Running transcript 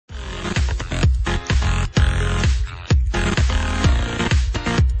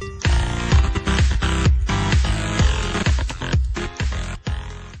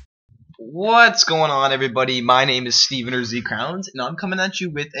What's going on, everybody? My name is Steven or zCrowNs, and I'm coming at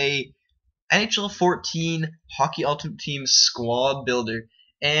you with a NHL 14 Hockey Ultimate Team squad builder.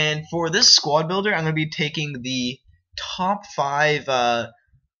 And for this squad builder, I'm going to be taking the top 5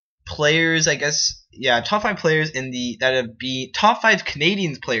 players, I guess. Yeah, top 5 players in the top 5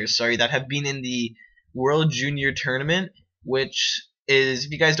 Canadian players, sorry, that have been in the World Junior Tournament, which is,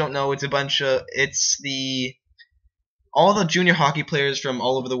 if you guys don't know, all the junior hockey players from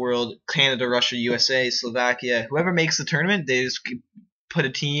all over the world, Canada, Russia, USA, Slovakia, whoever makes the tournament, they just put a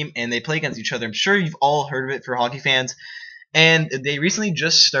team and they play against each other. I'm sure you've all heard of it for hockey fans. And they recently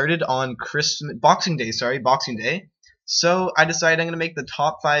just started on Boxing Day. So I decided I'm going to make the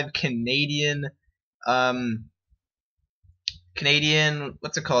top 5 Canadian,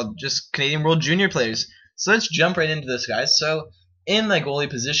 what's it called? Just Canadian World Junior players. So let's jump right into this, guys. So in my goalie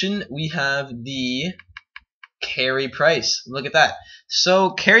position, we have the Carey Price. Look at that.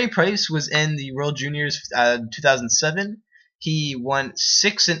 So Carey Price was in the World Juniors 2007. He won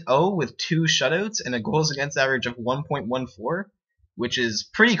 6-0 with 2 shutouts and a goals against average of 1.14, which is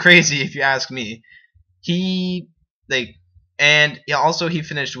pretty crazy if you ask me. He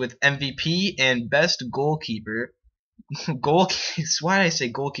finished with MVP and best goalkeeper. Why did I say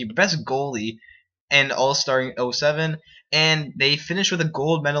goalkeeper? Best goalie and All-Star in 07. And they finished with a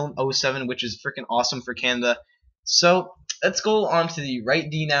gold medal in 07, which is freaking awesome for Canada. So let's go on to the right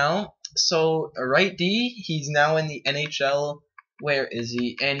D now. So right D, he's now in the NHL. Where is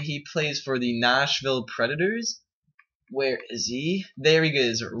he? And he plays for the Nashville Predators. Where is he? There he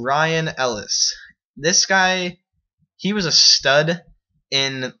is, Ryan Ellis. This guy, he was a stud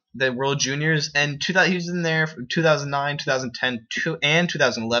in the World Juniors, and he was in there from 2009, 2010, and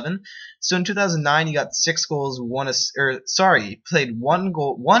 2011. So in 2009, he got 6 goals, played 1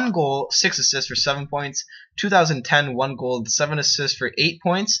 goal, 6 assists for 7 points. 2010, 1 goal, 7 assists for 8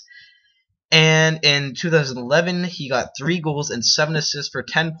 points. And in 2011, he got 3 goals and 7 assists for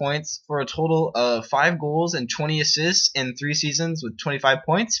 10 points, for a total of 5 goals and 20 assists in 3 seasons with 25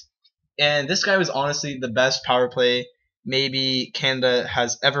 points. And this guy was honestly the best power play maybe Canada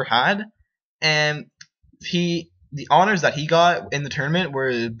has ever had. And the honors that he got in the tournament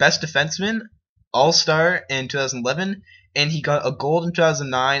were best defenseman, All-Star in 2011, and he got a gold in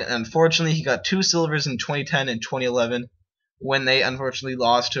 2009. And unfortunately, he got 2 silvers in 2010 and 2011 when they unfortunately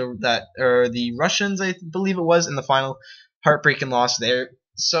lost to the Russians, I believe it was, in the final. Heartbreaking loss there.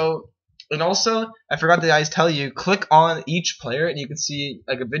 So, and also, I forgot to guys tell you, click on each player and you can see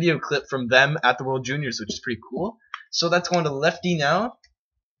like a video clip from them at the World Juniors, which is pretty cool. So that's going to lefty now.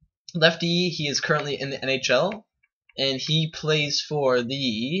 Lefty, he is currently in the NHL, and he plays for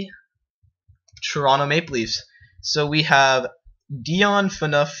the Toronto Maple Leafs. So we have Dion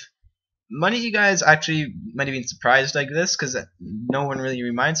Phaneuf. Many of you guys actually might have been surprised like this because no one really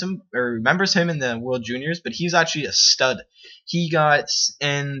remembers him in the World Juniors, but he's actually a stud. He got,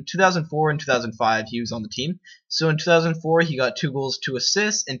 in 2004 and 2005, he was on the team. So in 2004, he got 2 goals, 2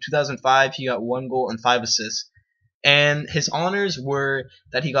 assists. In 2005, he got 1 goal and 5 assists. And his honors were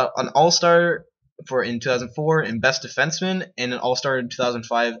that he got an All-Star in 2004 and Best Defenseman, and an All-Star in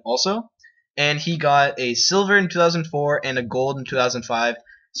 2005 also. And he got a silver in 2004 and a gold in 2005.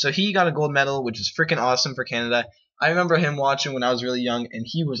 So he got a gold medal, which is freaking awesome for Canada. I remember him watching when I was really young, and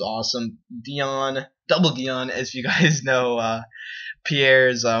he was awesome. Dion, double Dion, as you guys know,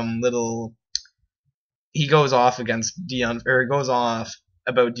 Pierre's he goes off against Dion, or goes off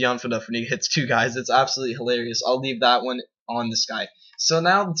about Dion Phaneuf when he hits 2 guys. It's absolutely hilarious. I'll leave that one on this guy. So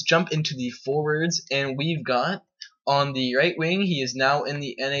now let's jump into the forwards, and we've got on the right wing, he is now in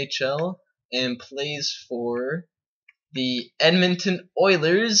the NHL and plays for the Edmonton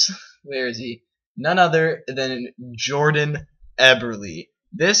Oilers. Where is he? None other than Jordan Eberle.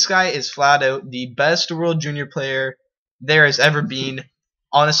 This guy is flat out the best World Junior player there has ever been.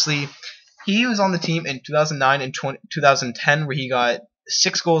 Honestly, he was on the team in 2009 and 2010, where he got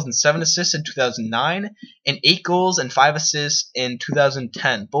 6 goals and 7 assists in 2009, and 8 goals and 5 assists in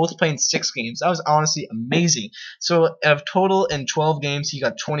 2010, both playing 6 games. That was honestly amazing. So, of total in 12 games, he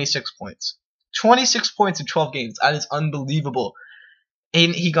got 26 points. 26 points in 12 games. That is unbelievable.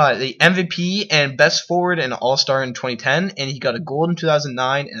 And he got the MVP and best forward and All-Star in 2010, and he got a gold in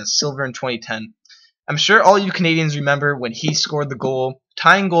 2009 and a silver in 2010. I'm sure all you Canadians remember when he scored the goal,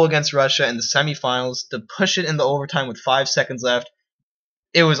 tying goal against Russia in the semifinals to push it into overtime with 5 seconds left.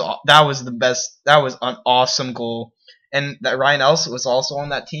 That was the best. That was an awesome goal. And that Ryan Ellis was also on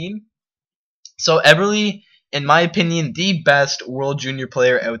that team. So Eberle, in my opinion, the best World Junior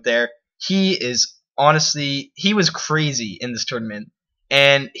player out there. He was crazy in this tournament.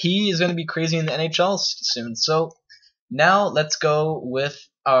 And he is going to be crazy in the NHL soon. So now let's go with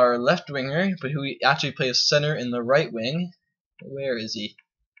our left winger, but who actually plays center in the right wing. Where is he?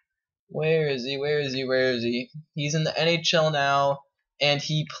 Where is he? Where is he? Where is he? He's in the NHL now, and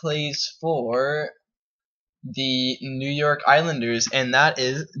he plays for the New York Islanders, and that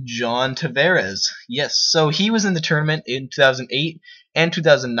is John Tavares. Yes, so he was in the tournament in 2008 and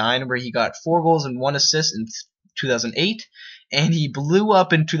 2009, where he got 4 goals and 1 assist in 2008, and he blew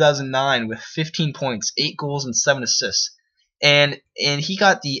up in 2009 with 15 points, 8 goals, and 7 assists. And he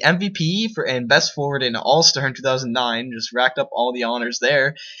got the MVP and best forward and All-Star in 2009, just racked up all the honors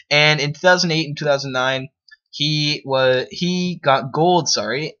there. And in 2008 and 2009, he got gold,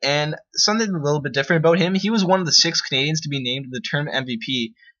 and something a little bit different about him. He was one of the 6 Canadians to be named the tournament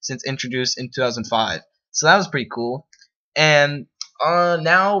MVP since introduced in 2005. So that was pretty cool. And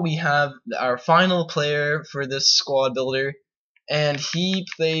now we have our final player for this squad builder, and he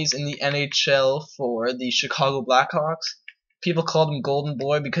plays in the NHL for the Chicago Blackhawks. People called him Golden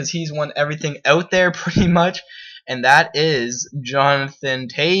Boy because he's won everything out there pretty much, and that is Jonathan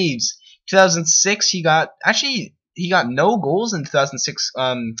Toews. 2006, he got no goals in 2006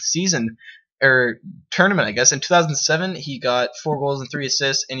 season or tournament, I guess. In 2007, he got 4 goals and 3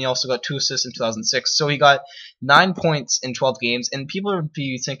 assists, and he also got 2 assists in 2006. So he got 9 points in 12 games, and people would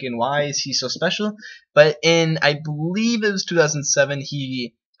be thinking, why is he so special? But in, I believe it was 2007,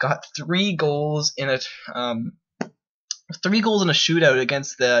 he got 3 goals in a 3 goals in a shootout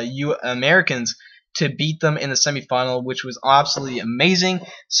against the Americans to beat them in the semifinal, which was absolutely amazing.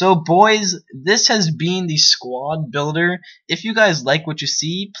 So, boys, this has been the squad builder. If you guys like what you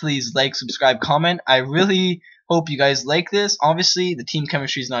see, please like, subscribe, comment. I really hope you guys like this. Obviously, the team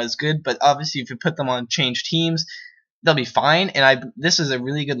chemistry is not as good, but obviously, if you put them on changed teams, they'll be fine. And this is a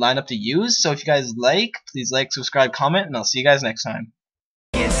really good lineup to use. So, if you guys like, please like, subscribe, comment, and I'll see you guys next time.